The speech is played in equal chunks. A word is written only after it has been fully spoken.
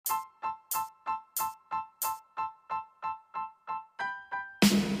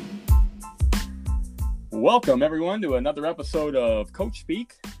Welcome, everyone, to another episode of Coach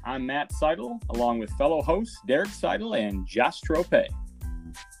Speak. I'm Matt Seidel, along with fellow hosts Derek Seidel and Josh Trope.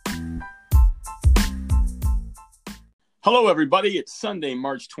 Hello, everybody. It's Sunday,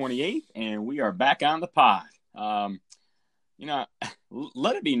 March 28th, and we are back on the pod. Let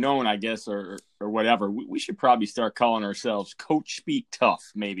it be known, I guess, or whatever. We should probably start calling ourselves Coach Speak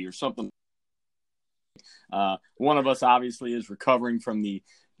Tough, maybe, or something. One of us, obviously, is recovering from the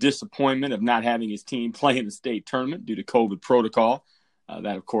disappointment of not having his team play in the state tournament due to COVID protocol.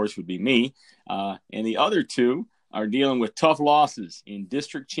 That, of course, would be me. And the other two are dealing with tough losses in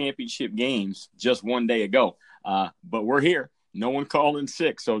district championship games just one day ago. But we're here. No one called in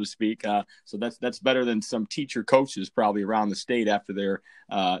sick, so to speak. So that's better than some teacher coaches probably around the state after their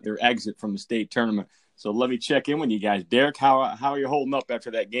exit from the state tournament. So let me check in with you guys. Derek, how are you holding up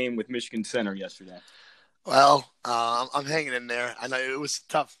after that game with Michigan Center yesterday? Well, I'm hanging in there. I know it was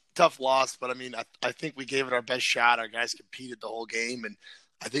a tough loss, but I mean, I think we gave it our best shot. Our guys competed the whole game, and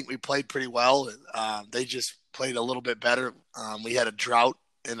I think we played pretty well. They just played a little bit better. We had a drought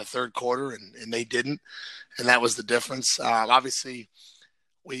in the third quarter, and they didn't, and that was the difference. Obviously,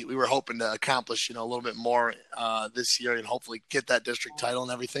 we were hoping to accomplish a little bit more this year and hopefully get that district title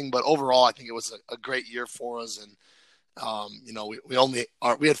and everything. But overall, I think it was a great year for us, and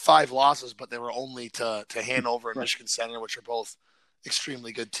we had 5 losses, but they were only to Hanover and Michigan Center, which are both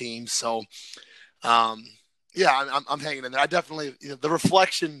extremely good teams. So, I'm hanging in there. I definitely, the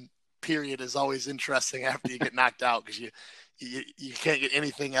reflection period is always interesting after you get knocked out because you can't get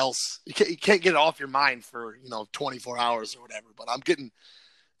anything else. You can't get it off your mind for 24 hours or whatever. But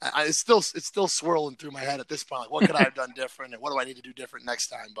it's still swirling through my head at this point. Like, what could I have done different, and what do I need to do different next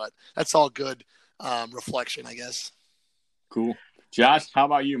time? But that's all good reflection, I guess. Cool. Josh, how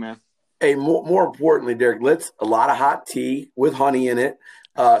about you, man? Hey, more importantly, Derek, a lot of hot tea with honey in it,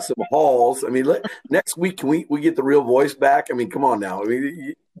 some Halls. I mean, next week, can we get the real voice back? I mean, come on now. I mean,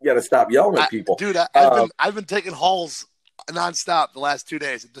 you got to stop yelling at people. I've been taking Halls nonstop the last 2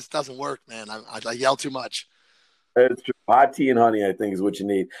 days. It just doesn't work, man. I yell too much. It's true. Hot tea and honey, I think, is what you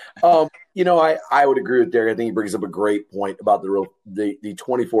need. I would agree with Derek. I think he brings up a great point about the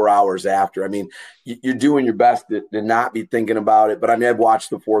 24 hours after. I mean, you're doing your best to not be thinking about it. But I mean, I've watched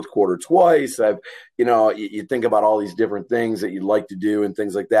the fourth quarter twice. You think about all these different things that you'd like to do and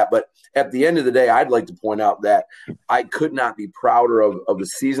things like that. But at the end of the day, I'd like to point out that I could not be prouder of the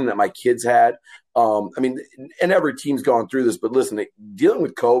season that my kids had. And every team's gone through this. But listen, dealing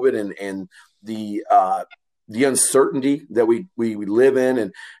with COVID and the uncertainty that we live in.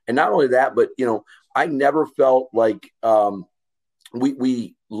 And not only that, but, I never felt like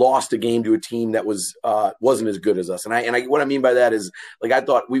we lost a game to a team that wasn't as good as us. And what I mean by that is, like, I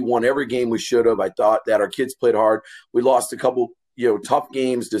thought we won every game we should have. I thought that our kids played hard. We lost a couple, tough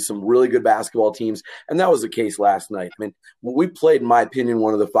games to some really good basketball teams. And that was the case last night. I mean, we played, in my opinion,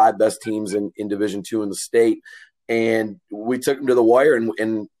 one of the 5 best teams in Division II in the state. And we took them to the wire,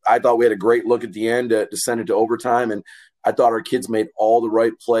 and I thought we had a great look at the end to send it to overtime. And I thought our kids made all the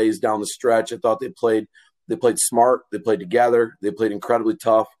right plays down the stretch. I thought they played smart. They played together. They played incredibly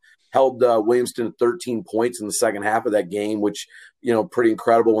tough. Held Williamston to 13 points in the second half of that game, which, pretty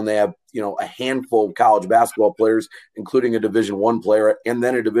incredible when they have, a handful of college basketball players, including a Division I player and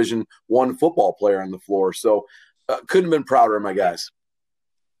then a Division I football player on the floor. So couldn't have been prouder of my guys.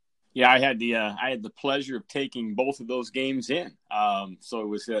 Yeah, I had the pleasure of taking both of those games in. So it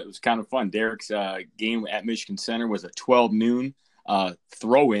was kind of fun. Derek's game at Michigan Center was a 12 noon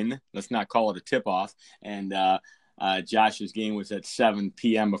throw-in. Let's not call it a tip-off. And Josh's game was at 7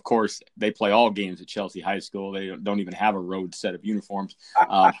 p.m. Of course, they play all games at Chelsea High School. They don't even have a road set of uniforms.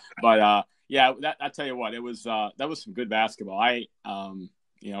 I tell you what, that was some good basketball.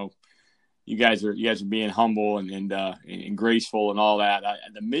 You guys are being humble and graceful and all that.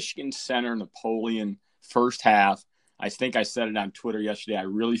 The Michigan Center Napoleon first half, I think I said it on Twitter yesterday. I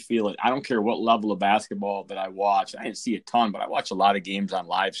really feel it. I don't care what level of basketball that I watch. I didn't see a ton, but I watch a lot of games on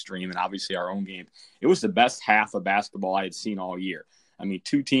live stream and obviously our own game. It was the best half of basketball I had seen all year. I mean,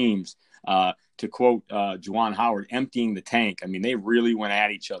 2 teams, to quote Juwan Howard, emptying the tank. I mean, they really went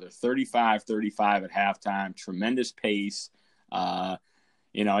at each other. 35-35 at halftime, tremendous pace.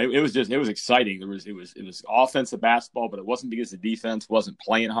 It was exciting. It was offensive basketball, but it wasn't because the defense wasn't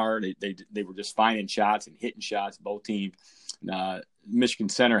playing hard. They were just finding shots and hitting shots, both teams. Michigan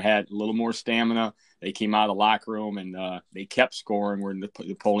Center had a little more stamina. They came out of the locker room and they kept scoring where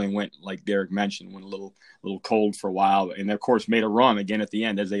Napoleon went, like Derek mentioned, went a little cold for a while. And, of course, made a run again at the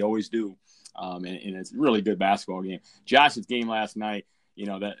end, as they always do. And it's a really good basketball game. Josh's game last night,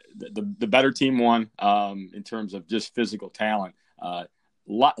 the better team won in terms of just physical talent.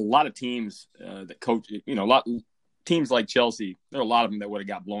 a lot of teams that coach, teams like Chelsea, there are a lot of them that would have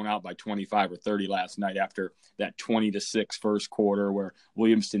got blown out by 25 or 30 last night after that 20-6 first quarter where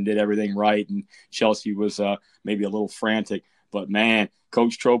Williamston did everything right and Chelsea was maybe a little frantic. But, man,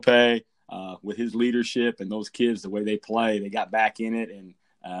 Coach Trope, with his leadership and those kids, the way they play, they got back in it. And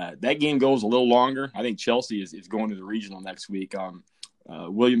that game goes a little longer. I think Chelsea is going to the regional next week.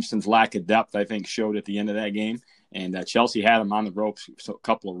 Williamston's lack of depth, I think, showed at the end of that game. And Chelsea had them on the ropes, so a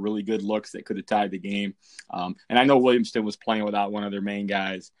couple of really good looks that could have tied the game. And I know Williamston was playing without one of their main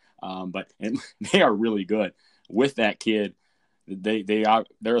guys, but they are really good. With that kid, they're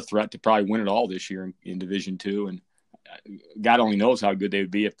a threat to probably win it all this year in Division II. And God only knows how good they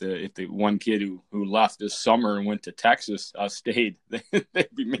would be if the one kid who left this summer and went to Texas stayed. They'd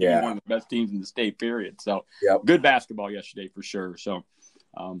be maybe one of the best teams in the state, period. So Good basketball yesterday for sure. So.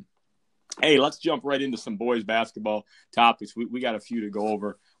 Hey, let's jump right into some boys basketball topics. We got a few to go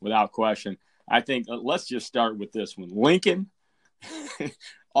over without question. I think let's just start with this one. Lincoln,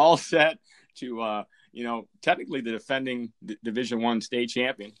 all set to, technically the defending Division I state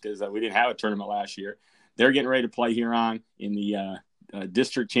champion because we didn't have a tournament last year. They're getting ready to play Huron in the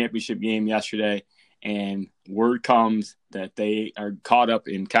district championship game yesterday, and word comes that they are caught up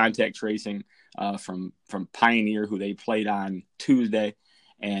in contact tracing from Pioneer, who they played on Tuesday.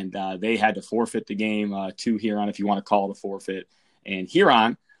 And they had to forfeit the game to Huron, if you want to call it a forfeit. And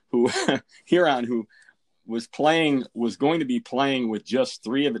Huron, who was going to be playing with just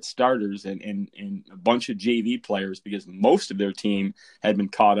 3 of its starters and a bunch of JV players because most of their team had been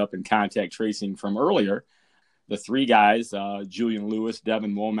caught up in contact tracing from earlier. The 3 guys, Julian Lewis,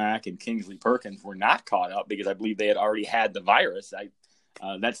 Devin Womack, and Kingsley Perkins, were not caught up because I believe they had already had the virus.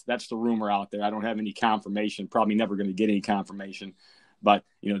 That's the rumor out there. I don't have any confirmation. Probably never going to get any confirmation. But,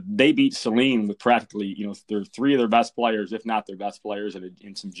 they beat Saline with practically, they're 3 of their best players, if not their best players,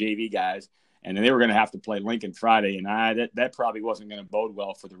 and some JV guys. And then they were going to have to play Lincoln Friday. And that probably wasn't going to bode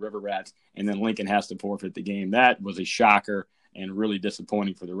well for the River Rats. And then Lincoln has to forfeit the game. That was a shocker and really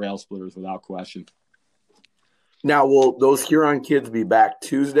disappointing for the Rail Splitters without question. Now, will those Huron kids be back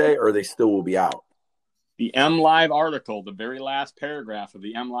Tuesday or they still will be out? The MLive article, the very last paragraph of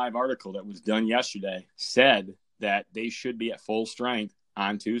the MLive article that was done yesterday said that they should be at full strength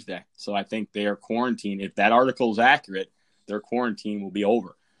on Tuesday. So I think they are quarantined. If that article is accurate, their quarantine will be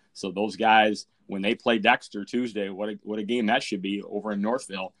over. So those guys, when they play Dexter Tuesday, what a game that should be over in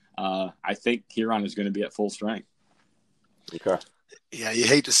Northville. I think Huron is going to be at full strength. Okay. Yeah, you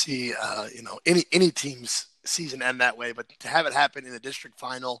hate to see any team's season end that way, but to have it happen in the district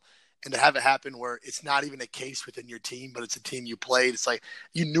final and to have it happen where it's not even a case within your team, but it's a team you played. It's like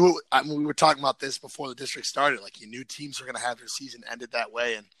you knew it. I mean, we were talking about this before the district started. Like you knew teams were going to have their season ended that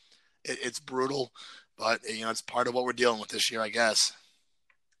way, and it's brutal. But it's part of what we're dealing with this year, I guess.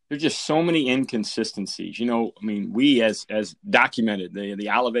 There's just so many inconsistencies. We as documented, the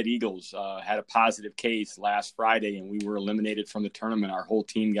Olivet Eagles had a positive case last Friday, and we were eliminated from the tournament. Our whole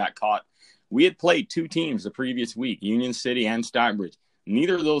team got caught. We had played 2 teams the previous week, Union City and Stockbridge.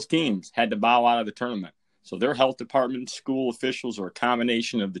 Neither of those teams had to bow out of the tournament. So their health department, school officials, or a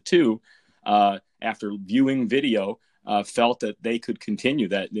combination of the two, after viewing video, felt that they could continue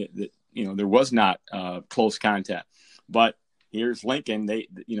that there was not close contact. But here's Lincoln,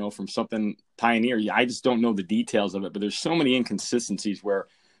 from something Pioneer. I just don't know the details of it, but there's so many inconsistencies where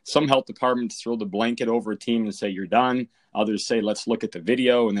some health departments throw the blanket over a team and say, you're done. Others say, let's look at the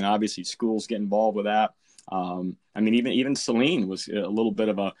video. And then obviously schools get involved with that. Even Saline was a little bit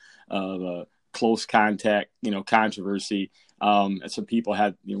of a close contact, controversy. Some people were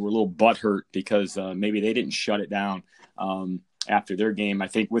a little butthurt because maybe they didn't shut it down after their game. I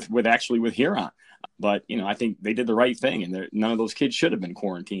think with Huron, but I think they did the right thing, and none of those kids should have been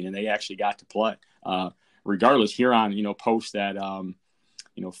quarantined, and they actually got to play. Regardless, Huron, post that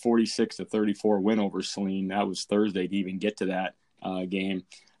 46-34 win over Saline. That was Thursday to even get to that game.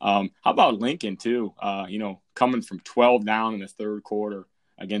 How about Lincoln too? Coming from 12 down in the third quarter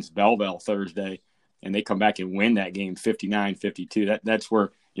against Belleville Thursday, and they come back and win that game 59-52. That's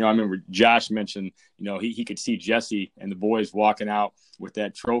where I remember Josh mentioned he could see Jesse and the boys walking out with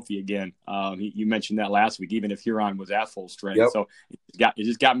that trophy again. You mentioned that last week, even if Huron was at full strength. Yep. So it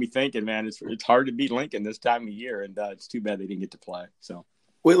just got me thinking, man. It's hard to beat Lincoln this time of year, and it's too bad they didn't get to play. So.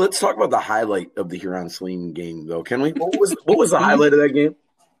 Wait, let's talk about the highlight of the Huron-Saline game, though. Can we? What was the highlight of that game?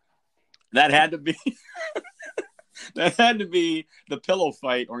 That had to be the pillow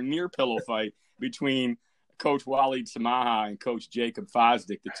fight or near pillow fight between Coach Waleed Samaha and Coach Jacob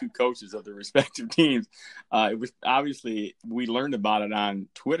Fosdick, the 2 coaches of the respective teams. It was obviously we learned about it on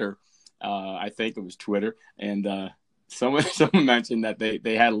Twitter. I think it was Twitter, and someone mentioned that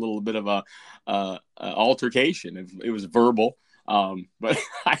they had a little bit of a altercation. It was verbal, but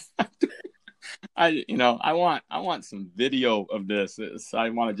I want some video of this. I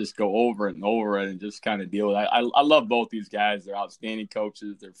want to just go over it and over it and just kind of deal with it. I love both these guys. They're outstanding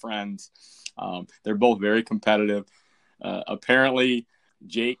coaches. They're friends. They're both very competitive. Apparently,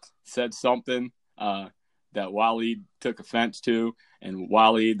 Jake said something that Waleed took offense to, and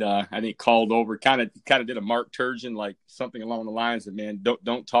Waleed, I think, called over, kind of did a Mark Turgeon, like something along the lines of, "Man,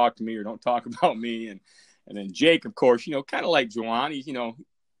 don't talk to me or don't talk about me." And then Jake, of course, kind of like Juwan, he's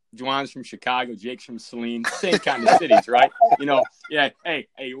Juwan's from Chicago, Jake's from Saline, same kind of cities, right? Yeah. Hey,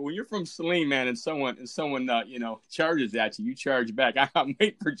 when you're from Saline, man, and someone charges at you, you charge back. I'm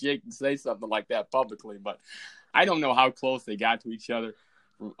waiting for Jake to say something like that publicly, but I don't know how close they got to each other.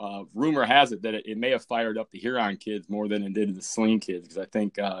 Rumor has it that it may have fired up the Huron kids more than it did the Saline kids, because I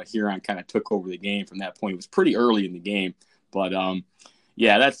think Huron kind of took over the game from that point. It was pretty early in the game, but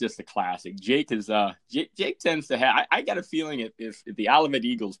yeah, that's just a classic. Jake tends to have. I got a feeling if the Olivet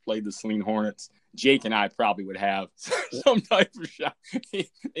Eagles played the Saline Hornets, Jake and I probably would have some type of shot.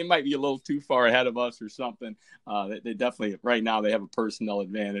 They might be a little too far ahead of us or something. They definitely right now they have a personnel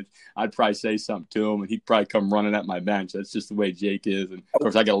advantage. I'd probably say something to him, and he'd probably come running at my bench. That's just the way Jake is, and of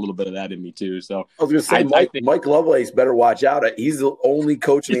course I got a little bit of that in me too. So I was going to say, Mike Lovelace better watch out. He's the only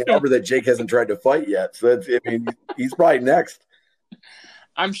coach in the ever that Jake hasn't tried to fight yet. So he's probably next.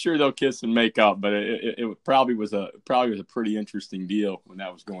 I'm sure they'll kiss and make up, but it probably was a pretty interesting deal when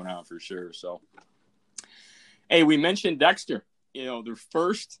that was going on for sure. So, hey, we mentioned Dexter. Their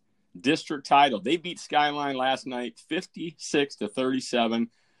first district title. They beat Skyline last night, 56-37.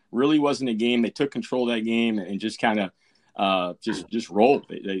 Really wasn't a game. They took control of that game and just kind of just rolled.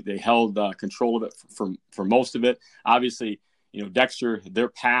 They held control of it for most of it. Obviously, Dexter, their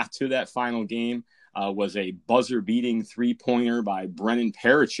path to that final game was a buzzer-beating three-pointer by Brennan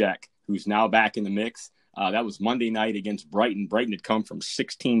Parachek, who's now back in the mix. That was Monday night against Brighton. Brighton had come from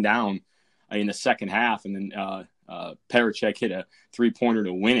 16 down in the second half, and then Parachek hit a three-pointer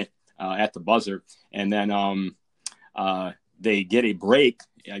to win it at the buzzer. And then they get a break.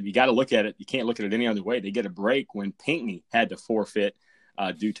 You got to look at it. You can't look at it any other way. They get a break when Pinckney had to forfeit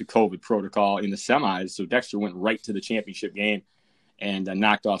due to COVID protocol in the semis. So Dexter went right to the championship game and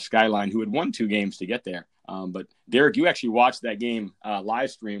knocked off Skyline, who had won 2 games to get there. But Derek, you actually watched that game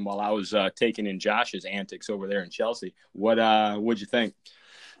live stream while I was taking in Josh's antics over there in Chelsea. What'd you think?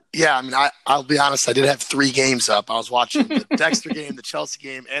 Yeah, I mean, I'll be honest. I did have 3 games up. I was watching the Dexter game, the Chelsea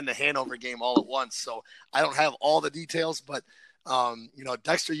game, and the Hanover game all at once. So I don't have all the details, but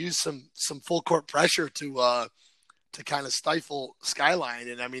Dexter used some full court pressure to kind of stifle Skyline.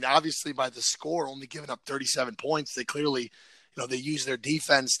 And I mean, obviously by the score, only giving up 37 points, they clearly they use their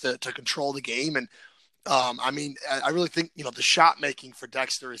defense to control the game. And I really think, the shot making for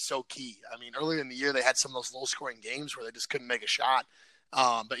Dexter is so key. I mean, earlier in the year, they had some of those low scoring games where they just couldn't make a shot.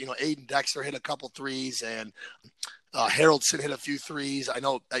 But Aiden Dexter hit a couple threes, and Haroldson hit a few threes. I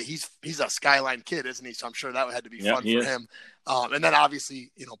know he's a Skyline kid, isn't he? So I'm sure that had to be fun for him. And then obviously,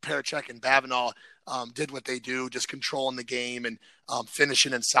 Parachek and Bavinall did what they do, just controlling the game and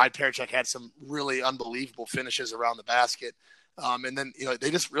finishing inside. Parachek had some really unbelievable finishes around the basket. And then, they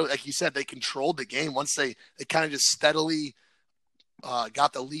just really, like you said, they controlled the game once they kind of just steadily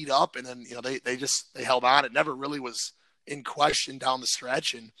got the lead up, and then, they held on. It never really was in question down the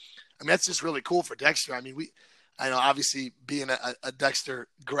stretch. And I mean, that's just really cool for Dexter. I mean, I know obviously being a Dexter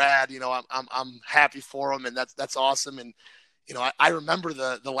grad, I'm happy for him, and that's awesome. And, I remember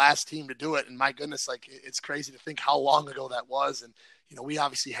the last team to do it, and my goodness, like it's crazy to think how long ago that was. And, we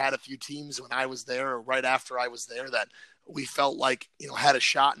obviously had a few teams when I was there or right after I was there that we felt like, had a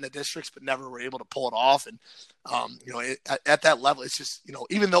shot in the districts, but never were able to pull it off. And, at that level, it's just,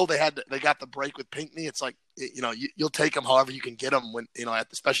 even though they got the break with Pinckney, it's like, you'll take them however you can get them when,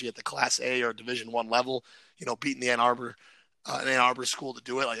 especially at the Class A or Division I level, beating the Ann Arbor school to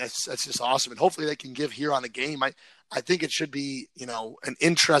do it. Like that's just awesome. And hopefully they can give Huron a game. I think it should be, an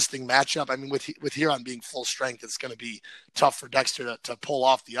interesting matchup. I mean, with Huron being full strength, it's going to be tough for Dexter to pull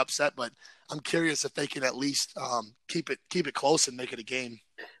off the upset, but I'm curious if they can at least keep it close and make it a game.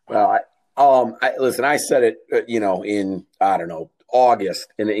 Well, listen, I said it, in, I don't know, August.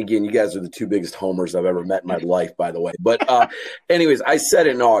 And again, you guys are the 2 biggest homers I've ever met in my life, by the way. But anyways, I said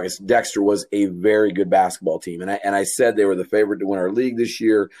in August, Dexter was a very good basketball team. And I said they were the favorite to win our league this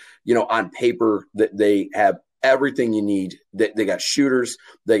year. On paper, that they have everything you need. They got shooters.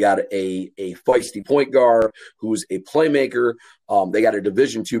 They got a feisty point guard who's a playmaker. They got a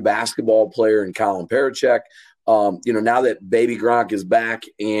Division II basketball player in Colin Parachek. Now that Baby Gronk is back,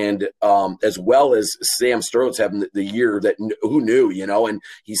 and as well as Sam Stroh's having the year that who knew, and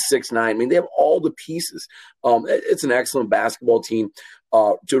he's 6'9". I mean, they have all the pieces. It's an excellent basketball team.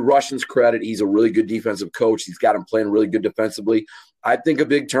 To Russian's credit, he's a really good defensive coach. He's got him playing really good defensively. I think a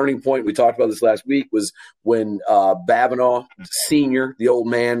big turning point, we talked about this last week, was when Babineau Sr., the old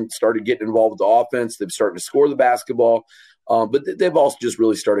man, started getting involved with the offense. They've started to score the basketball. But they've also just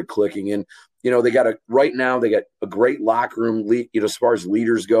really started clicking. And, they got a great locker room, as far as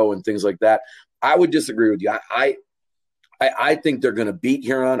leaders go and things like that. I would disagree with you. I think they're going to beat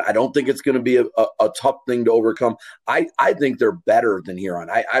Huron. I don't think it's going to be a tough thing to overcome. I think they're better than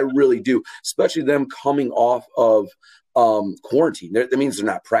Huron. I really do, especially them coming off of quarantine. That means they're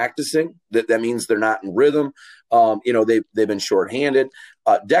not practicing. That means they're not in rhythm. They've been shorthanded.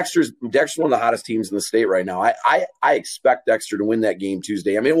 Dexter's one of the hottest teams in the state right now. I expect Dexter to win that game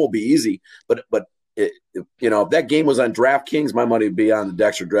Tuesday. I mean, it won't be easy, but if that game was on DraftKings, my money would be on the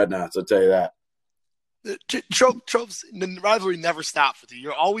Dexter Dreadnoughts. I'll tell you that. Troves, the rivalry never stops with you.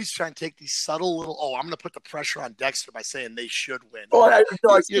 You're always trying to take these subtle little. Oh, I'm going to put the pressure on Dexter by saying they should win.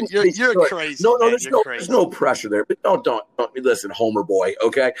 You're crazy. No, there's no pressure there. But don't listen, Homer boy.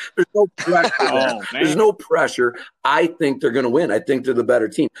 Okay, there's no pressure. There's no pressure. I think they're going to win. I think they're the better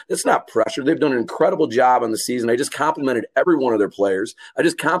team. It's not pressure. They've done an incredible job on the season. I just complimented every one of their players. I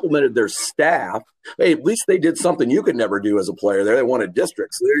just complimented their staff. Hey, at least they did something you could never do as a player. There, they won a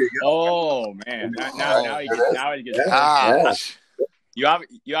district. So there you go. Oh man, now you get. You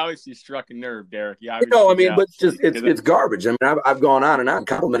obviously struck a nerve, Derek. But it's garbage. I mean, I've gone on and on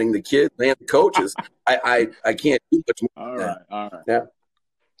complimenting the kids and the coaches. I can't do much more. All right.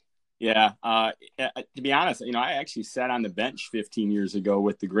 Yeah. To be honest, I actually sat on the bench 15 years ago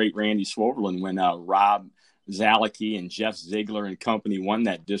with the great Randy Swoverland when Rob Zalicki and Jeff Ziegler and company won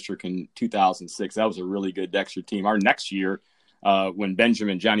that district in 2006. That was a really good Dexter team. Our next year, when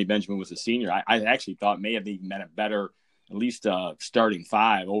Johnny Benjamin was a senior, I actually thought may have even been a better, at least starting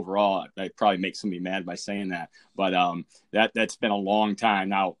five overall. I'd probably make somebody mad by saying that, but that's been a long time.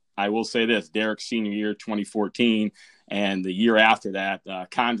 Now, I will say this, Derek's senior year, 2014, and the year after that,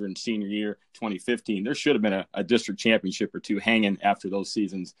 Condren's senior year, 2015, there should have been a district championship or two hanging after those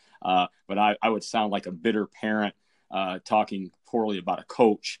seasons. But I would sound like a bitter parent talking poorly about a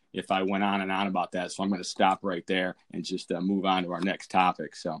coach if I went on and on about that. So I'm going to stop right there and just move on to our next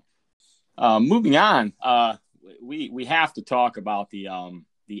topic. So moving on, we have to talk about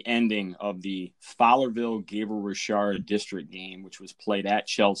the ending of the Fowlerville Gabriel Richard district game, which was played at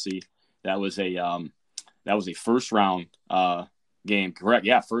Chelsea. That was a first round game, correct?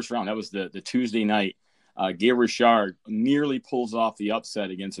 Yeah, first round. That was the Tuesday night. Gabriel Richard nearly pulls off the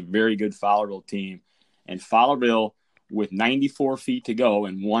upset against a very good Fowlerville team, and Fowlerville, with 94 feet to go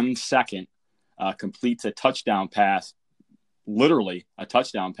in 1 second, completes a touchdown pass, literally a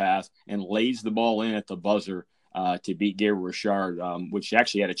touchdown pass, and lays the ball in at the buzzer to beat Gabriel Richard, which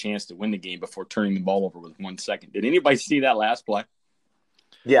actually had a chance to win the game before turning the ball over with 1 second. Did anybody see that last play?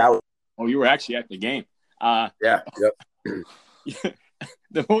 Yeah. Oh, you were actually at the game. Yeah. Yep.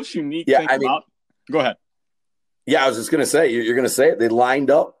 The most unique thing about – go ahead. Yeah, I was just going to say, you're going to say it. They lined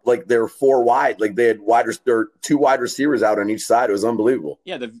up like they were four wide. Like they had two wide receivers out on each side. It was unbelievable.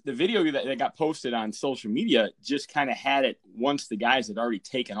 Yeah, the video that got posted on social media just kind of had it once the guys had already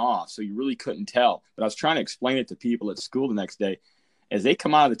taken off, so you really couldn't tell. But I was trying to explain it to people at school the next day. As they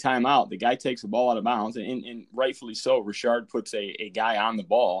come out of the timeout, the guy takes the ball out of bounds, and rightfully so, Richard puts a guy on the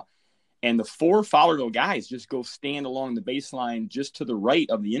ball. And the four Fowlerville guys just go stand along the baseline just to the right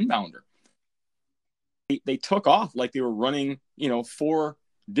of the inbounder. They took off like they were running, four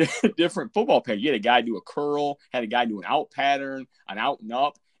different football patterns. You had a guy do a curl, had a guy do an out pattern, an out and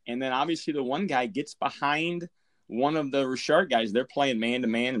up. And then obviously the one guy gets behind one of the Richard guys. They're playing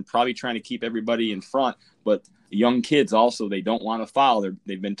man-to-man and probably trying to keep everybody in front. But young kids also, they don't want to foul.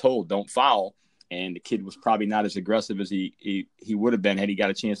 They've been told, don't foul. And the kid was probably not as aggressive as he would have been had he got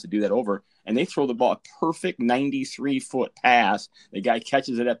a chance to do that over. And they throw the ball, a perfect 93-foot pass. The guy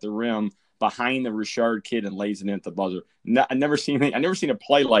catches it at the rim behind the Richard kid and lays it in at the buzzer. I've never seen a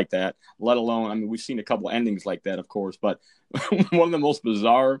play like that, let alone, we've seen a couple endings like that, of course, but one of the most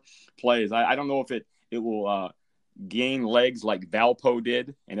bizarre plays. I don't know if it will gain legs like Valpo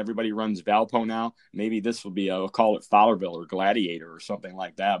did, and everybody runs Valpo now. Maybe this will be, I'll call it Fowlerville or Gladiator or something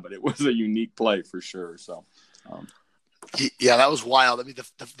like that, but it was a unique play for sure. So, yeah, that was wild. I mean,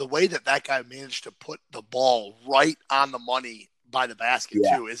 the way that guy managed to put the ball right on the money by the basket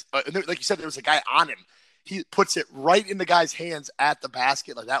too is like you said, there was a guy on him. He puts it right in the guy's hands at the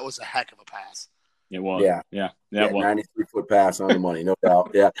basket. Like that was a heck of a pass. It was. Yeah. Yeah. Yeah, That was. 93-foot pass on the money, no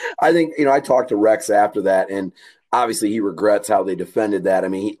doubt. Yeah. I think, I talked to Rex after that, and obviously he regrets how they defended that. I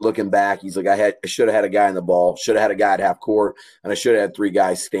mean, looking back, he's like, I should have had a guy in the ball, should have had a guy at half court, and I should have had 3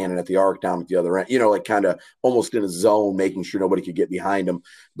 guys standing at the arc down at the other end, like kind of almost in a zone, making sure nobody could get behind him.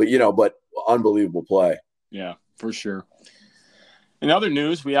 But, but unbelievable play. Yeah, for sure. In other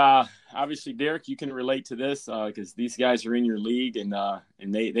news, we obviously, Derek, you can relate to this because these guys are in your league, and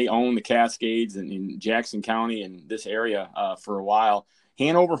they own the Cascades and in Jackson County and this area for a while.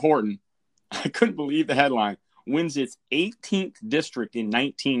 Hanover Horton, I couldn't believe the headline, wins its 18th district in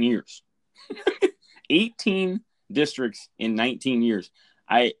 19 years. 18 districts in 19 years.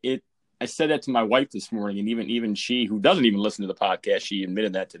 I said that to my wife this morning, and even she, who doesn't even listen to the podcast, she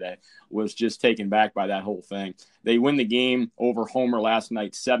admitted that today, was just taken back by that whole thing. They win the game over Homer last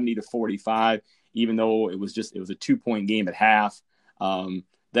night, 70-45, even though it was a 2-point game at half.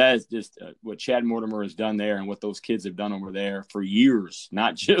 That is just what Chad Mortimer has done there, and what those kids have done over there for years,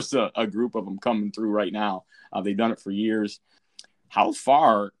 not just a group of them coming through right now. They've done it for years. How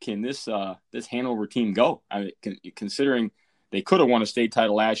far can this Hanover team go? Considering they could have won a state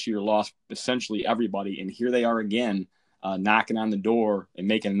title last year, lost essentially everybody, and here they are again, knocking on the door and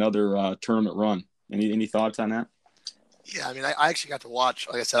making another tournament run. Any thoughts on that? Yeah, I mean, I actually got to watch.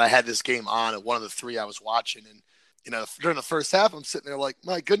 Like I said, I had this game on at one of the 3 I was watching, and during the first half, I'm sitting there like,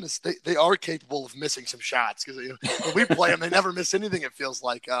 my goodness, they are capable of missing some shots because when we play them, they never miss anything. It feels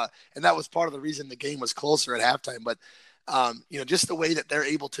like, and that was part of the reason the game was closer at halftime. But just the way that they're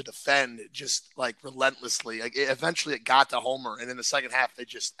able to defend just like relentlessly. Like eventually it got to Homer, and in the second half they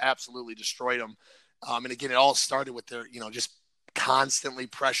just absolutely destroyed them. And again, it all started with their just constantly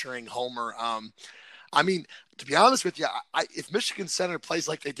pressuring Homer. I mean, to be honest with you, if Michigan Center plays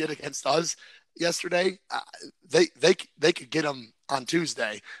like they did against us yesterday, they could get them on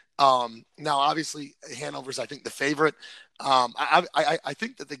Tuesday. Now, obviously, Hanover's, I think, the favorite. I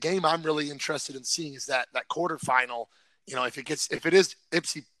think that the game I'm really interested in seeing is that quarterfinal. If it is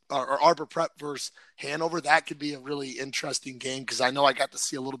Ypsi or Arbor Prep versus Hanover, that could be a really interesting game because I know I got to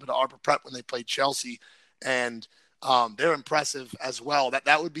see a little bit of Arbor Prep when they played Chelsea, and they're impressive as well.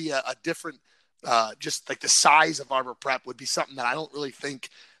 That would be a different, just like the size of Arbor Prep would be something that I don't really think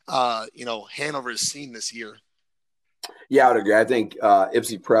Hanover has seen this year. Yeah, I would agree. I think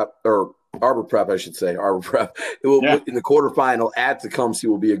Ypsi Prep or Arbor Prep, I should say, Arbor Prep. It will in the quarterfinal at Tecumseh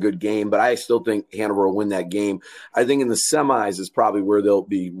will be a good game, but I still think Hanover will win that game. I think in the semis is probably where they'll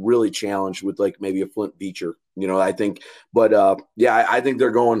be really challenged with like maybe a Flint Beecher. I think, but I think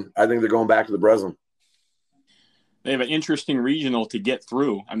they're going. I think they're going back to the Breslin. They have an interesting regional to get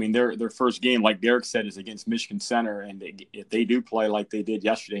through. I mean, their first game, like Derek said, is against Michigan Center, and if they do play like they did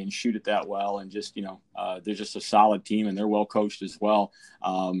yesterday and shoot it that well, and just they're just a solid team and they're well coached as well.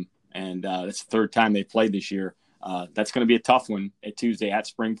 And that's the 3rd time they played this year. That's going to be a tough one at Tuesday at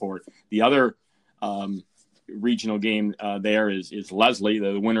Springport. The other regional game there is Leslie,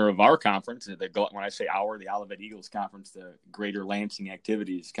 the winner of our conference. When I say our, the Olivet Eagles Conference, the Greater Lansing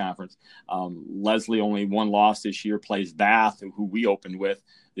Activities Conference. Leslie only one loss this year, plays Bath, who we opened with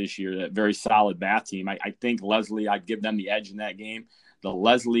this year, that very solid Bath team. I think Leslie, I'd give them the edge in that game. The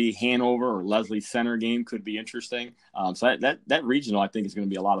Leslie Hanover or Leslie Center game could be interesting. So that regional, I think, is going to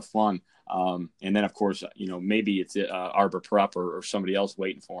be a lot of fun. And then, of course, maybe it's Arbor Prep or somebody else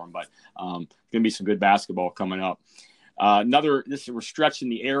waiting for them. But going to be some good basketball coming up. We're stretching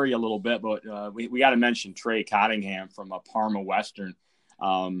the area a little bit, but we got to mention Trey Cottingham from Parma Western.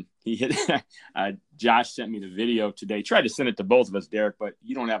 He hit. Josh sent me the video today. Tried to send it to both of us, Derek, but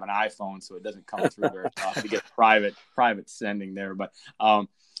you don't have an iPhone, so it doesn't come through very often. You get private sending there. But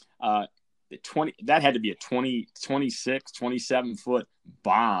that had to be a 26, 27 foot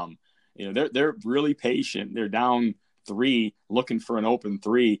bomb. They're really patient. They're down 3, looking for an open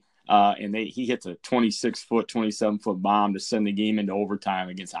 3. And he hits a 26-foot, 27-foot bomb to send the game into overtime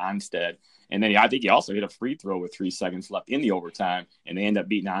against Onstead. And then I think he also hit a free throw with 3 seconds left in the overtime, and they end up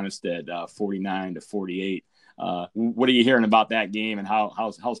beating Onstead 49-48. What are you hearing about that game, and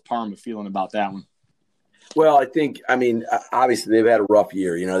how's Parma feeling about that one? Well, obviously they've had a rough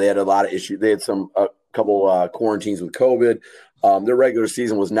year. They had a lot of issues. They had a couple quarantines with COVID. Their regular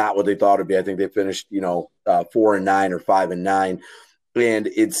season was not what they thought it'd be. I think they finished, 4-9 or 5-9, and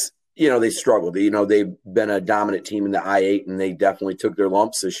it's. They struggled. They've been a dominant team in the I-8, and they definitely took their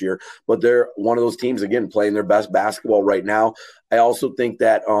lumps this year. But they're one of those teams, again, playing their best basketball right now. I also think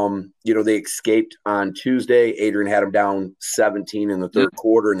that, they escaped on Tuesday. Adrian had them down 17 in the third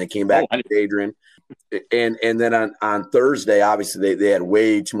quarter, and they came back with Adrian. and then on Thursday, obviously they had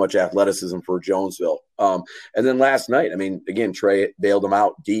way too much athleticism for Jonesville. And then last night, I mean, again, Trey bailed them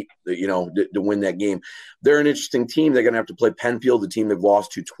out deep, to win that game. They're an interesting team. They're going to have to play Penfield, the team they've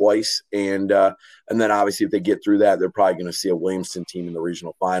lost to twice, and then obviously if they get through that, they're probably going to see a Williamston team in the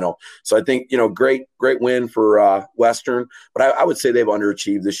regional final. So I think great win for Western, but I would say they've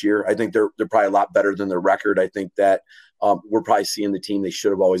underachieved this year. I think they're probably a lot better than their record. I think that we're probably seeing the team they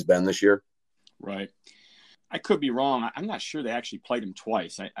should have always been this year. Right. I could be wrong. I'm not sure they actually played them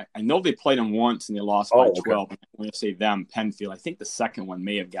twice. I know they played them once and they lost by 12. Okay. When I say them, Penfield, I think the second one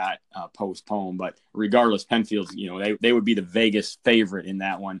may have got postponed. But regardless, Penfield, they would be the Vegas favorite in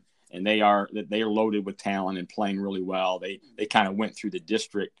that one, and they are loaded with talent and playing really well. They kind of went through the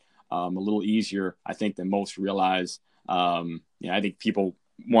district a little easier, I think, than most realize. I think people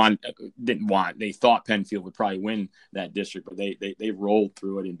they thought Penfield would probably win that district, but they rolled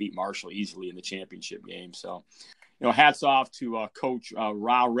through it and beat Marshall easily in the championship game. So, hats off to Coach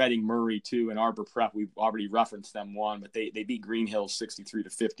Rao Redding Murray too, and Arbor Prep. We've already referenced them but they beat Green Hills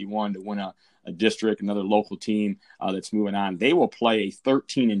 63-51 to win a district, another local team that's moving on. They will play a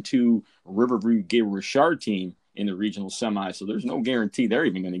 13-2 Riverview Gabriel Richard team in the regional semi. So there's no guarantee they're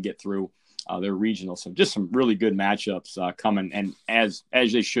even going to get through their regional. So just some really good matchups coming, and as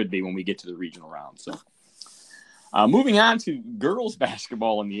they should be when we get to the regional round. So moving on to girls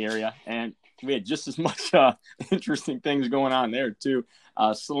basketball in the area, and we had just as much interesting things going on there too.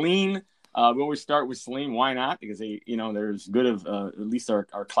 Saline, we always start with Saline. Why not? Because they're as good of at least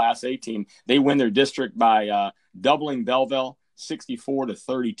our Class A team. They win their district by doubling Belleville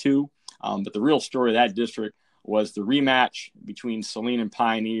 64-32. But the real story of that district was the rematch between Saline and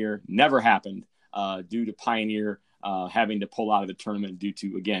Pioneer. Never happened due to Pioneer having to pull out of the tournament due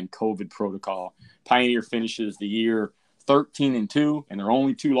to, again, COVID protocol. Pioneer finishes the year 13-2, and there are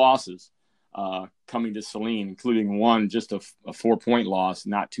only 2 losses coming to Saline, including one, just a 4-point loss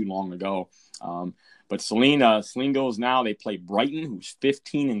not too long ago. But Saline goes now. They play Brighton, who's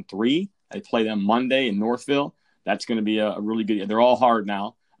 15-3. They play them Monday in Northville. That's going to be a really good – they're all hard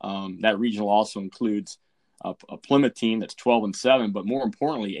now. That regional also includes a Plymouth team that's 12-7, but more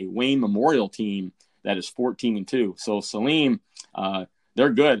importantly, a Wayne Memorial team that is 14-2. So Saline,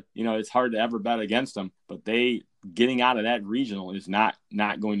 they're good. It's hard to ever bet against them, but getting out of that regional is not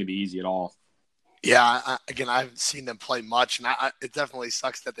going to be easy at all. Yeah, again, I haven't seen them play much, and it definitely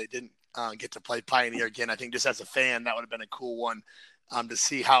sucks that they didn't get to play Pioneer again. I think just as a fan, that would have been a cool one to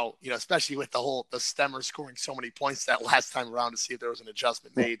see how, especially with the Stemmer scoring so many points that last time around, to see if there was an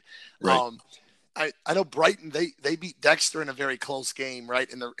adjustment made. Right. I know Brighton, they beat Dexter in a very close game, right,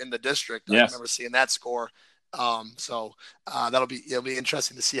 in the district. Yes. I remember seeing that score. So it'll be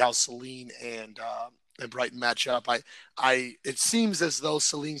interesting to see how Saline and Brighton match up. It seems as though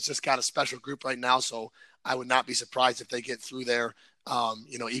Saline's just got a special group right now, so I would not be surprised if they get through there.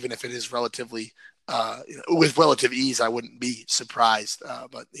 Even if it is relatively with relative ease, I wouldn't be surprised.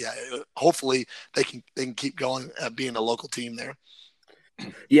 But yeah, hopefully they can keep going being a local team there.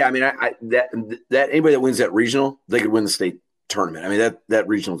 Yeah, I mean, that anybody that wins that regional, they could win the state tournament. I mean, that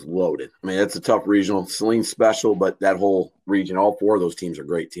regional is loaded. I mean, that's a tough regional. Saline's special, but that whole region, all 4 of those teams are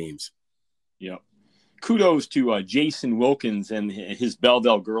great teams. Yep. Kudos to Jason Wilkins and his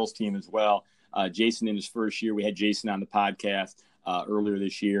Belleville girls team as well. Jason in his first year, we had Jason on the podcast earlier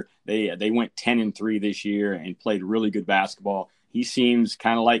this year. They went 10-3 this year and played really good basketball. He seems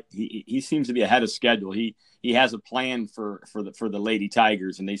kind of like he seems to be ahead of schedule. He has a plan for the Lady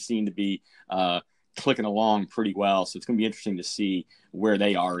Tigers, and they seem to be clicking along pretty well. So it's going to be interesting to see where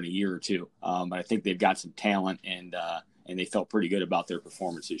they are in a year or two. But I think they've got some talent, and they felt pretty good about their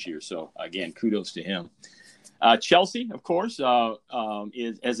performance this year. So again, kudos to him. Chelsea, of course,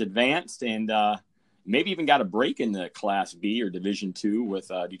 is advanced and maybe even got a break in the Class B or Division II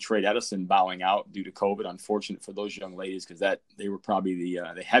with Detroit Edison bowing out due to COVID. Unfortunate for those young ladies because they were probably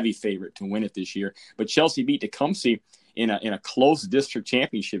the heavy favorite to win it this year. But Chelsea beat Tecumseh in a close district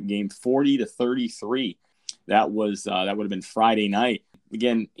championship game, 40-33. That would have been Friday night.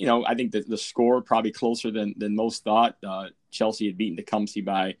 Again, I think that the score probably closer than most thought. Chelsea had beaten Tecumseh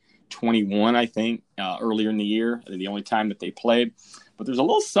by 21, I think, earlier in the year, the only time that they played. But there's a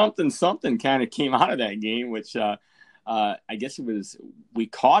little something kind of came out of that game, which I guess we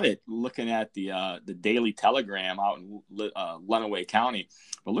caught it looking at the Daily Telegram out in Lenawee County.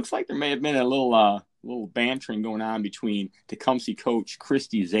 But it looks like there may have been a little bantering going on between Tecumseh coach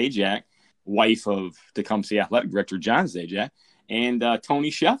Christy Zajac, wife of Tecumseh Athletic Director John Zajac, and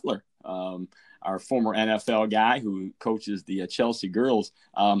Tony Scheffler, our former NFL guy who coaches the Chelsea girls.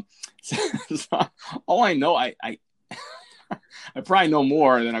 So all I know, I probably know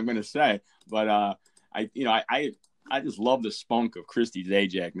more than I'm going to say, But I just love the spunk of Christy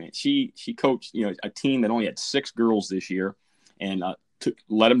Zajac, man. She coached, a team that only had 6 girls this year, and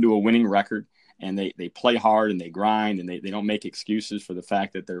led them to a winning record. And they play hard and they grind, and they don't make excuses for the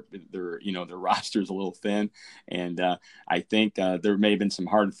fact that their roster is a little thin. And I think there may have been some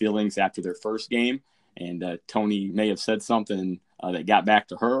hard feelings after their first game, and Tony may have said something that got back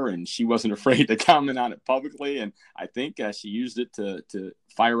to her, and she wasn't afraid to comment on it publicly. And I think she used it to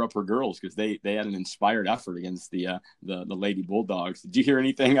fire up her girls, because they had an inspired effort against the Lady Bulldogs. Did you hear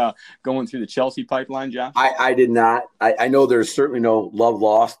anything going through the Chelsea pipeline, John? I did not. I know there's certainly no love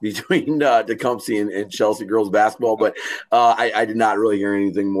lost between Tecumseh and Chelsea girls basketball, but I did not really hear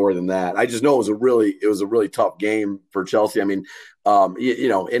anything more than that. I just know it was a really tough game for Chelsea. I mean,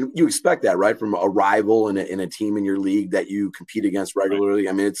 and you expect that, right, from a rival and a team in your league that you compete against regularly.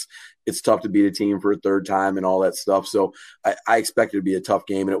 I mean, it's tough to beat a team for a third time and all that stuff. So I expected it to be a tough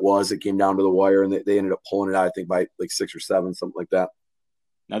game, and it was. It came down to the wire, and they ended up pulling it out, I think, by like 6 or 7, something like that.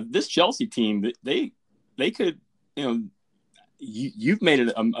 Now, this Chelsea team, they could, you've made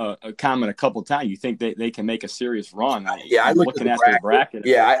it a comment a couple of times. You think they can make a serious run. Yeah, I looked at their bracket.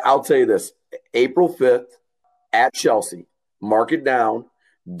 Yeah, I'll tell you this. April 5th at Chelsea. Mark it down.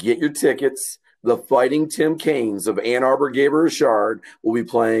 Get your tickets. The Fighting Tim Kaines of Ann Arbor Gabriel Richard will be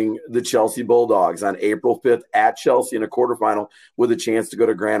playing the Chelsea Bulldogs on April 5th at Chelsea in a quarterfinal, with a chance to go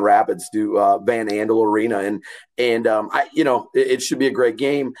to Grand Rapids to Van Andel Arena. And it should be a great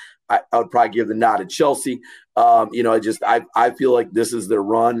game. I would probably give the nod to Chelsea. I feel like this is their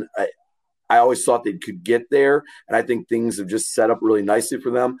run. I always thought they could get there, and I think things have just set up really nicely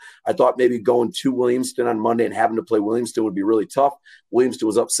for them. I thought maybe going to Williamston on Monday and having to play Williamston would be really tough. Williamston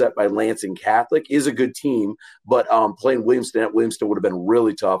was upset by Lansing Catholic. Is a good team, but playing Williamston at Williamston would have been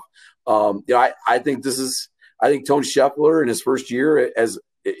really tough. I think Tony Scheffler in his first year has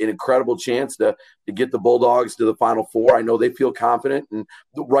an incredible chance to get the Bulldogs to the Final Four. I know they feel confident, and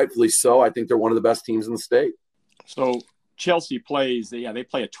rightfully so. I think they're one of the best teams in the state. So Chelsea plays, they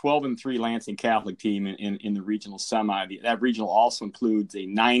play a 12-3 Lansing Catholic team in the regional semi. That regional also includes a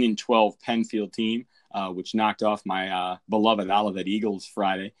 9-12 Penfield team, which knocked off my beloved Olivet Eagles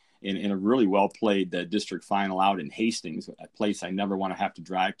Friday in a really well-played district final out in Hastings, a place I never want to have to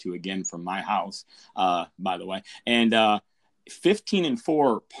drive to again from my house, by the way. And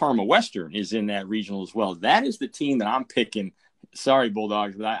 15-4 Parma Western is in that regional as well. That is the team that I'm picking. Sorry,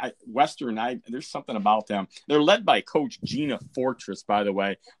 Bulldogs, but Western, there's something about them. They're led by Coach Gina Fortress, by the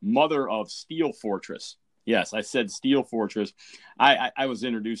way, mother of Steel Fortress. Yes, I said Steel Fortress. I was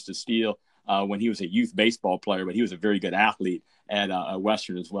introduced to Steel when he was a youth baseball player, but he was a very good athlete at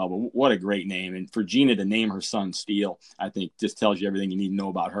Western as well. But what a great name. And for Gina to name her son Steel, I think just tells you everything you need to know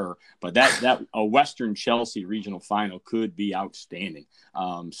about her. But that a Western Chelsea regional final could be outstanding.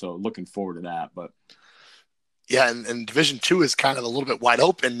 So looking forward to that. But yeah, and Division II is kind of a little bit wide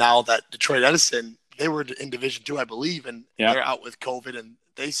open now that Detroit Edison, they were in Division II, I believe, and they're out with COVID, and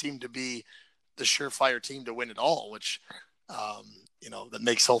they seem to be the surefire team to win it all, which, that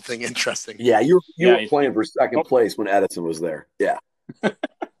makes the whole thing interesting. Yeah, you were playing for second place when Edison was there. Yeah.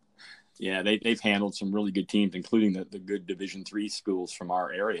 Yeah, they've handled some really good teams, including the good Division III schools from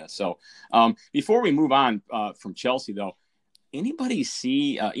our area. So before we move on from Chelsea, though, anybody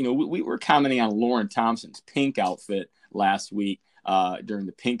see, we were commenting on Lauren Thompson's pink outfit last week during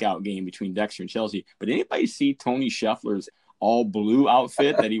the pink out game between Dexter and Chelsea. But anybody see Tony Scheffler's all blue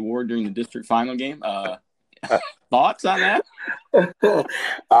outfit that he wore during the district final game? Thoughts on that?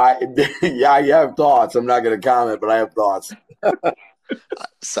 I have thoughts. I'm not going to comment, but I have thoughts.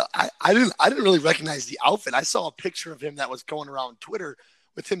 So I didn't really recognize the outfit. I saw a picture of him that was going around Twitter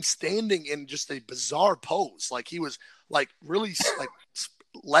with him standing in just a bizarre pose. Like he was like really like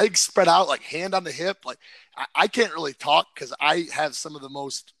legs spread out, like hand on the hip. Like I can't really talk because I have some of the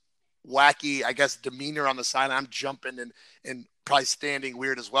most wacky, I guess, demeanor on the side. I'm jumping and probably standing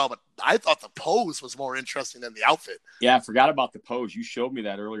weird as well. But I thought the pose was more interesting than the outfit. Yeah, I forgot about the pose. You showed me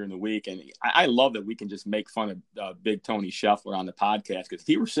that earlier in the week. And I love that we can just make fun of big Tony Scheffler on the podcast. Because if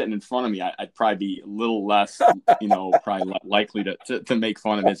he were sitting in front of me, I'd probably be a little less, probably likely to make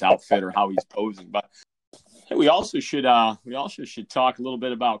fun of his outfit or how he's posing. But hey, we also should talk a little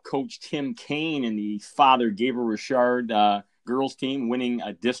bit about Coach Tim Kaine and the Father Gabriel Richard girls team winning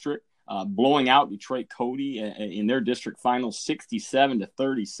a district. Blowing out Detroit Cody in their district final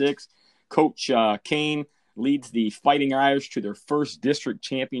 67-36. Coach Kaine leads the Fighting Irish to their first district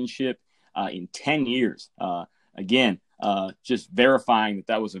championship in 10 years. Again, just verifying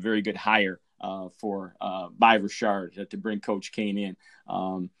that was a very good hire by Richard to bring Coach Kaine in.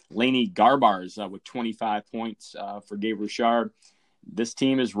 Lainey Garbars with 25 points for Gabe Richard. this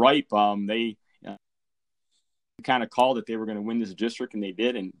team is ripe. They kind of called that they were going to win this district, and they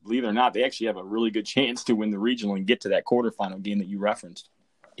did. And believe it or not, they actually have a really good chance to win the regional and get to that quarterfinal game that you referenced.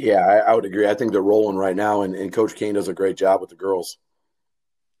 Yeah, I would agree. I think they're rolling right now, and Coach Kane does a great job with the girls.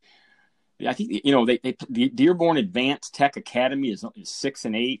 Yeah, I think the Dearborn Advanced Tech Academy is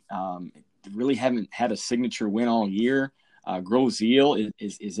 6-8. They really haven't had a signature win all year. Grosse Ile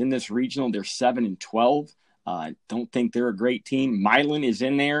is in this regional. They're 7-12. I don't think they're a great team. Milan is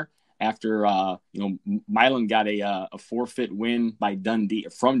in there after Milan got a forfeit win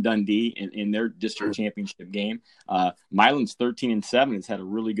from Dundee in their district championship game. Milan's 13-7. Has had a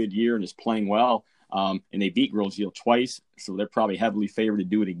really good year and is playing well. And they beat Grosse Ile twice, so they're probably heavily favored to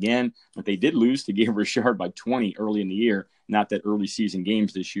do it again. But they did lose to Gabriel Richard by 20 early in the year. Not that early season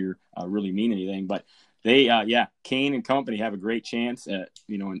games this year really mean anything, but they, Kane and company have a great chance. And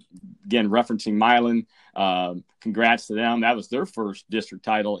again, referencing Milan, congrats to them. That was their first district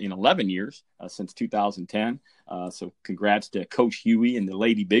title in 11 years since 2010. So congrats to Coach Huey and the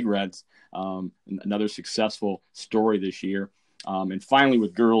Lady Big Reds. Another successful story this year. And finally,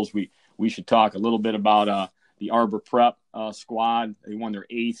 with girls, we should talk a little bit about the Arbor Prep squad. They won their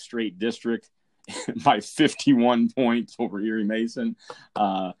 8th straight district by 51 points over Erie Mason.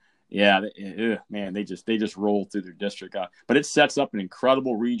 They just rolled through their district. But it sets up an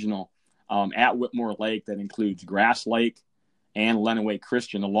incredible regional at Whitmore Lake that includes Grass Lake and Lenawee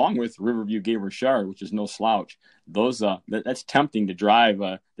Christian, along with Riverview Gabriel Richard, which is no slouch. That's tempting to drive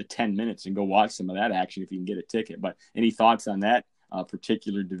the 10 minutes and go watch some of that action if you can get a ticket. But any thoughts on that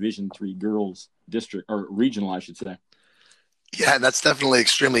particular Division III girls district or regional, I should say? Yeah, that's definitely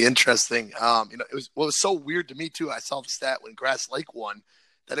extremely interesting. What was so weird to me too. I saw the stat when Grass Lake won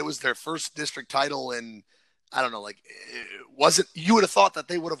that it was their first district title in, I don't know, like it wasn't. You would have thought that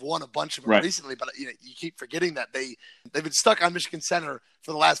they would have won a bunch of them recently, but you keep forgetting that they've been stuck on Michigan Center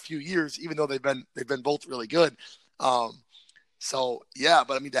for the last few years, even though they've been both really good. But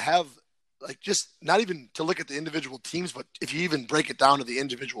I mean, to have just not even to look at the individual teams, but if you even break it down to the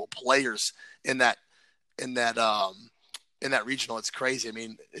individual players in that regional, it's crazy. I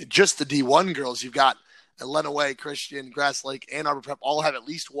mean, just the D1 girls, you've got Lenawee Christian, Grass Lake, and Arbor Prep all have at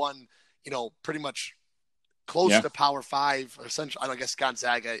least one, pretty much close to Power 5. Or essentially, I guess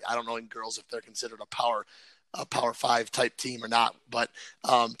Gonzaga, I don't know in girls if they're considered a Power 5 type team or not. But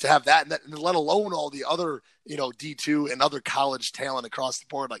to have that, and let alone all the other, D2 and other college talent across the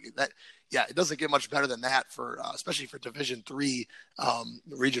board like that. Yeah, it doesn't get much better than that for especially for Division III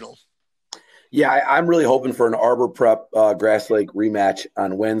regional. Yeah, I'm really hoping for an Arbor Prep Grass Lake rematch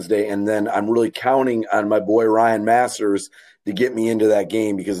on Wednesday, and then I'm really counting on my boy Ryan Masters to get me into that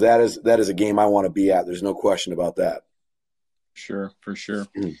game because that is a game I want to be at. There's no question about that. Sure, for sure.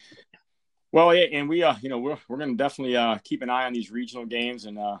 Well, yeah, and we we're going to definitely keep an eye on these regional games,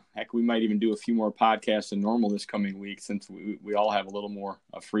 and heck, we might even do a few more podcasts than normal this coming week since we all have a little more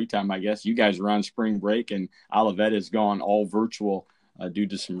free time. I guess you guys are on spring break, and Olivet has gone all virtual due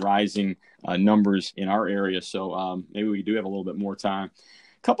to some rising numbers in our area. So maybe we do have a little bit more time.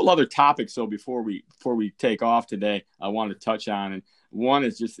 A couple other topics, though, before we take off today, I wanted to touch on. And one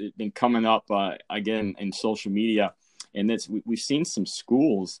is just it's been coming up again in social media, and we've seen some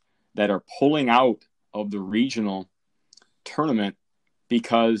schools that are pulling out of the regional tournament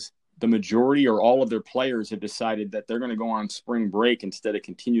because the majority or all of their players have decided that they're going to go on spring break instead of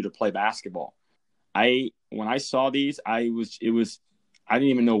continue to play basketball. When I saw these, I didn't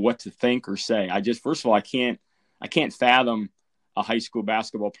even know what to think or say. First of all, I can't fathom a high school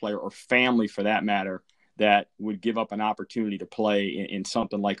basketball player or family for that matter that would give up an opportunity to play in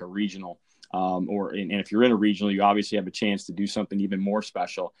something like a regional. And if you're in a regional, you obviously have a chance to do something even more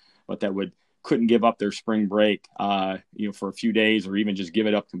special, but that couldn't give up their spring break, for a few days or even just give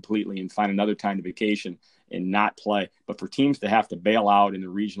it up completely and find another time to vacation and not play. But for teams to have to bail out in the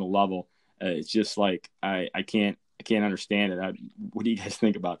regional level, it's just like, I can't understand it. What do you guys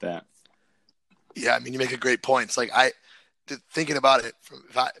think about that? Yeah. I mean, you make a great point. It's like, thinking about it,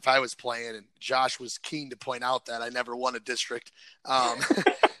 if I was playing, and Josh was keen to point out that I never won a district.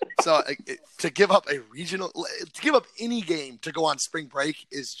 So to give up to give up any game to go on spring break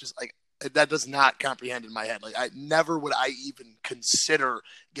is just like, that does not comprehend in my head. Like never would I even consider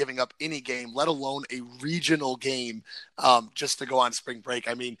giving up any game, let alone a regional game, just to go on spring break.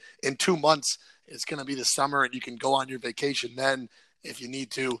 I mean, in 2 months, it's going to be the summer and you can go on your vacation then if you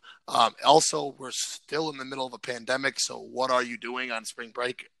need to. Also, we're still in the middle of a pandemic. So what are you doing on spring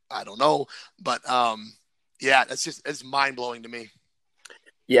break? I don't know. But it's mind blowing to me.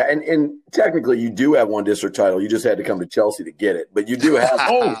 Yeah, and technically you do have one district title. You just had to come to Chelsea to get it, but you do have.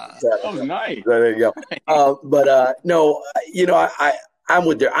 That was nice. There you go. No, I'm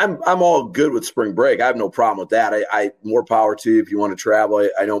with there. I'm all good with spring break. I have no problem with that. I more power to you if you want to travel.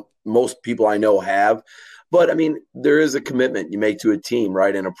 I know most people I know have, but I mean there is a commitment you make to a team,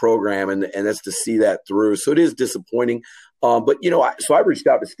 right, in a program, and that's to see that through. So it is disappointing. But so I reached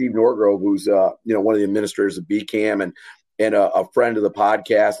out to Steve Norgrove, who's one of the administrators of BCAM and a friend of the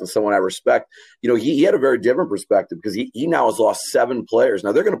podcast and someone I respect. He had a very different perspective because he now has lost 7 players.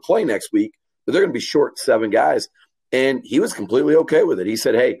 Now they're going to play next week, but they're going to be short 7 guys. And he was completely okay with it. He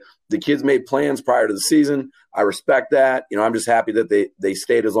said, hey, the kids made plans prior to the season. I respect that. I'm just happy that they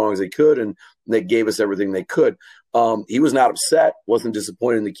stayed as long as they could and they gave us everything they could. He was not upset, wasn't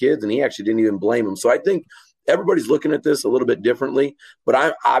disappointed in the kids, and he actually didn't even blame them. So I think everybody's looking at this a little bit differently, but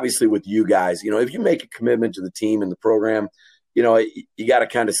I'm obviously with you guys. If you make a commitment to the team and the program, you got to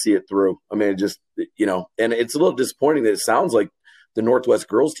kind of see it through. I mean, and it's a little disappointing that it sounds like the Northwest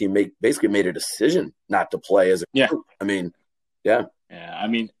girls team basically made a decision not to play as a group. I mean, yeah. Yeah. I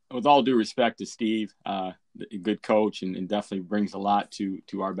mean, with all due respect to Steve, a good coach and definitely brings a lot to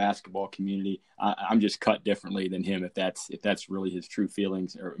our basketball community. I'm just cut differently than him if that's really his true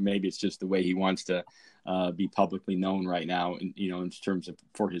feelings, or maybe it's just the way he wants to be publicly known right now, in terms of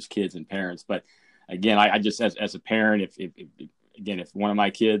for his kids and parents. But again, I just as a parent, if one of my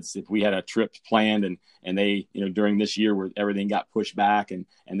kids, if we had a trip planned and they, during this year where everything got pushed back and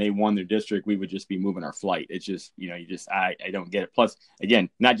they won their district, we would just be moving our flight. It's just, I don't get it. Plus, again,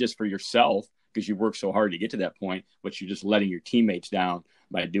 not just for yourself because you work so hard to get to that point, but you're just letting your teammates down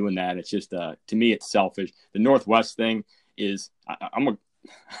by doing that. It's just, to me, it's selfish. The Northwest thing is,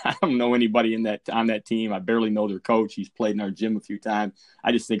 I don't know anybody on that team. I barely know their coach. He's played in our gym a few times.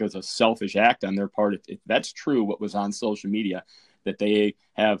 I just think it was a selfish act on their part. If that's true, what was on social media, that they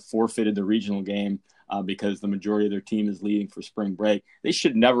have forfeited the regional game because the majority of their team is leaving for spring break, they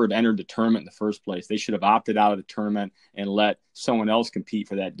should never have entered the tournament in the first place. They should have opted out of the tournament and let someone else compete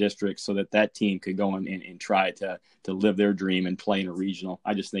for that district so that team could go and try to live their dream and play in a regional.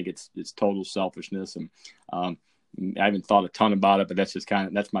 I just think it's total selfishness. And I haven't thought a ton about it, but that's just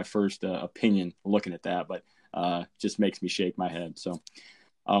that's my first opinion looking at that, but just makes me shake my head. So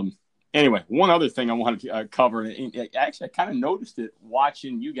anyway, one other thing I wanted to cover, and actually I kind of noticed it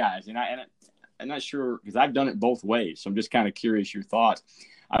watching you guys, and I'm not sure because I've done it both ways. So I'm just kind of curious your thoughts.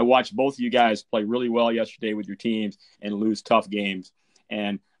 I watched both of you guys play really well yesterday with your teams and lose tough games.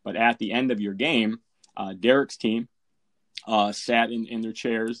 But at the end of your game, Derek's team sat in their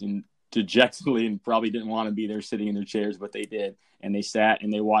chairs and dejectedly and probably didn't want to be there sitting in their chairs, but they did. And they sat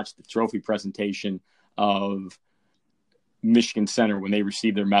and they watched the trophy presentation of Michigan Center when they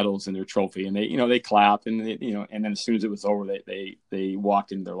received their medals and their trophy, and they clapped and and then as soon as it was over, they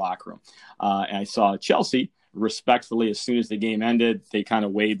walked into their locker room. And I saw Chelsea respectfully, as soon as the game ended, they kind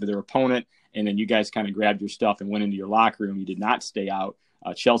of waved to their opponent, and then you guys kind of grabbed your stuff and went into your locker room. You did not stay out.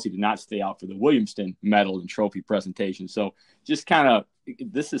 Chelsea did not stay out for the Williamston medal and trophy presentation. So just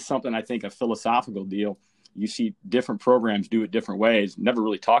this is something I think a philosophical deal. You see different programs do it different ways. Never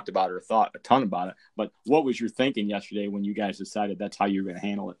really talked about it or thought a ton about it. But what was your thinking yesterday when you guys decided that's how you were going to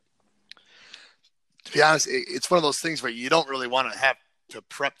handle it? To be honest, it's one of those things where you don't really want to have to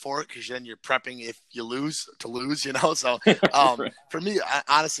prep for it because then you're prepping if you lose. So Right. For me,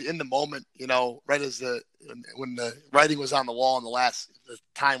 honestly, in the moment, right as when the writing was on the wall and the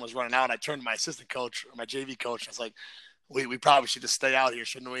time was running out, I turned to my assistant coach or my JV coach. I was like, we probably should just stay out here,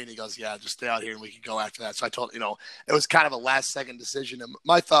 shouldn't we? And he goes, yeah, just stay out here and we can go after that. So I told, it was kind of a last second decision. And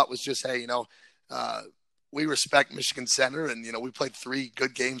my thought was just, hey, we respect Michigan Center and, we played 3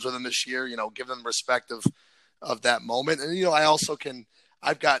 good games with them this year, give them respect of that moment. And,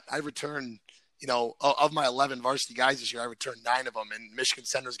 I returned, of my 11 varsity guys this year, I returned 9 of them, and Michigan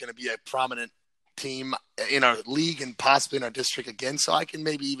Center is going to be a prominent team in our league and possibly in our district again. So I can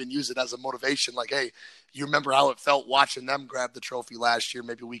maybe even use it as a motivation. Like, hey, you remember how it felt watching them grab the trophy last year?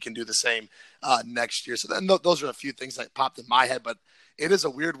 Maybe we can do the same next year. So then those are a few things that popped in my head, but it is a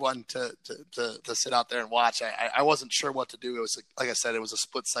weird one to sit out there and watch. I wasn't sure what to do. It was, like I said, it was a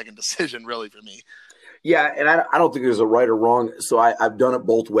split-second decision really for me. Yeah, and I don't think there's a right or wrong. So I've done it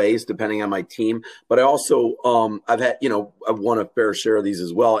both ways depending on my team. But I also I've won a fair share of these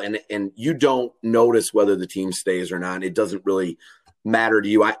as well. And you don't notice whether the team stays or not. It doesn't really matter to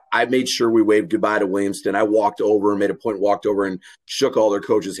you. I made sure we waved goodbye to Williamston. I walked over and shook all their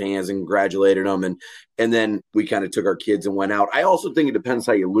coaches' hands and congratulated them. And then we kind of took our kids and went out. I also think it depends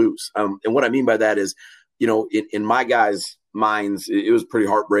how you lose. And what I mean by that is, in my guys' minds, it was a pretty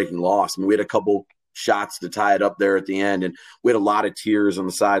heartbreaking loss. I mean, we had a couple shots to tie it up there at the end. And we had a lot of tears on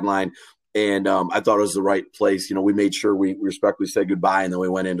the sideline. And I thought it was the right place. We made sure we respectfully said goodbye, and then we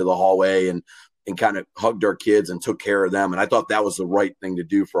went into the hallway and kind of hugged our kids and took care of them. And I thought that was the right thing to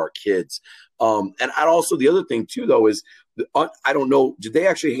do for our kids. And I'd also, the other thing too, though, is I don't know, did they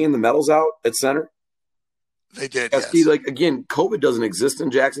actually hand the medals out at center? They did. Yes. See, again, COVID doesn't exist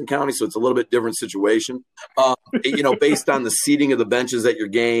in Jackson County, so it's a little bit different situation, based on the seating of the benches at your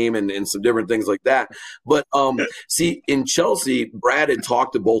game and some different things like that. But see, in Chelsea, Brad had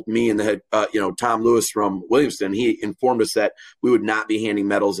talked to both me and the head, Tom Lewis from Williamston. He informed us that we would not be handing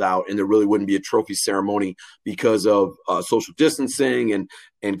medals out, and there really wouldn't be a trophy ceremony because of social distancing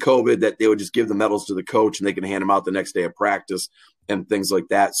and COVID, that they would just give the medals to the coach and they can hand them out the next day of practice and things like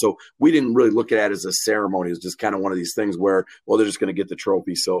that. So we didn't really look at it as a ceremony. It was just kind of one of these things where, well, they're just going to get the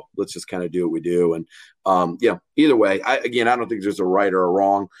trophy, so let's just kind of do what we do. And either way, I don't think there's a right or a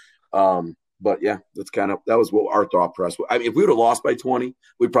wrong. But yeah, that was what our thought process was. I mean, if we would have lost by 20,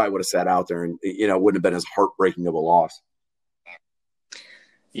 we probably would have sat out there and, it wouldn't have been as heartbreaking of a loss.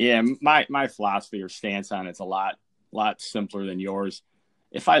 Yeah. My philosophy or stance on it's a lot simpler than yours.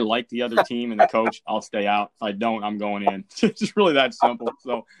 If I like the other team and the coach, I'll stay out. If I don't, I'm going in. It's just really that simple.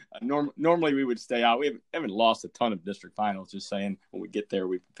 So normally we would stay out. We haven't lost a ton of district finals, just saying. When we get there,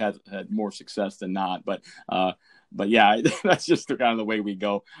 we've had more success than not. But yeah, that's just kind of the way we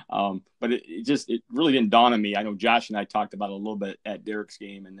go. But it really didn't dawn on me. I know Josh and I talked about it a little bit at Derek's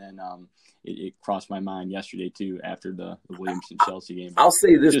game, and then it crossed my mind yesterday too after the Williamson Chelsea game. I'll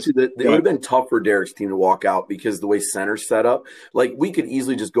say this too: that it would have been tough for Derek's team to walk out because the way center's set up. Like, we could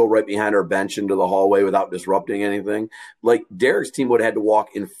easily just go right behind our bench into the hallway without disrupting anything. Like, Derek's team would have had to walk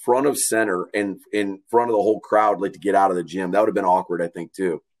in front of center and in front of the whole crowd, like, to get out of the gym. That would have been awkward, I think,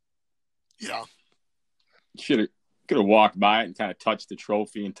 too. Yeah, could have walked by it and kind of touched the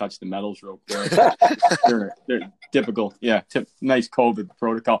trophy and touched the medals real quick. they're typical, nice COVID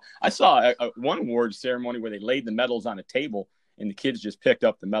protocol. I saw one award ceremony where they laid the medals on a table and the kids just picked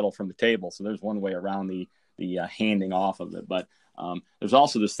up the medal from the table. So there's one way around the handing off of it. But there's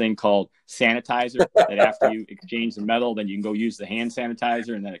also this thing called sanitizer that after you exchange the medal, then you can go use the hand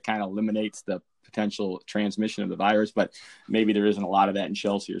sanitizer, and then it kind of eliminates the potential transmission of the virus. But maybe there isn't a lot of that in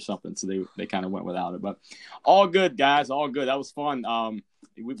Chelsea or something, so they kind of went without it. But all good, guys, all good. That was fun.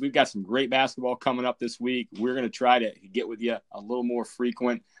 We've got some great basketball coming up this week. We're going to try to get with you a little more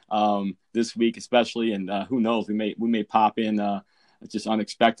frequent this week, especially, and who knows, we may pop in just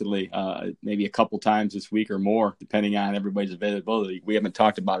unexpectedly, maybe a couple times this week or more, depending on everybody's availability. We haven't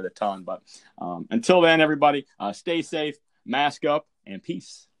talked about it a ton, but until then, everybody, stay safe, mask up, and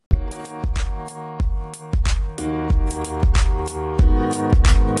peace.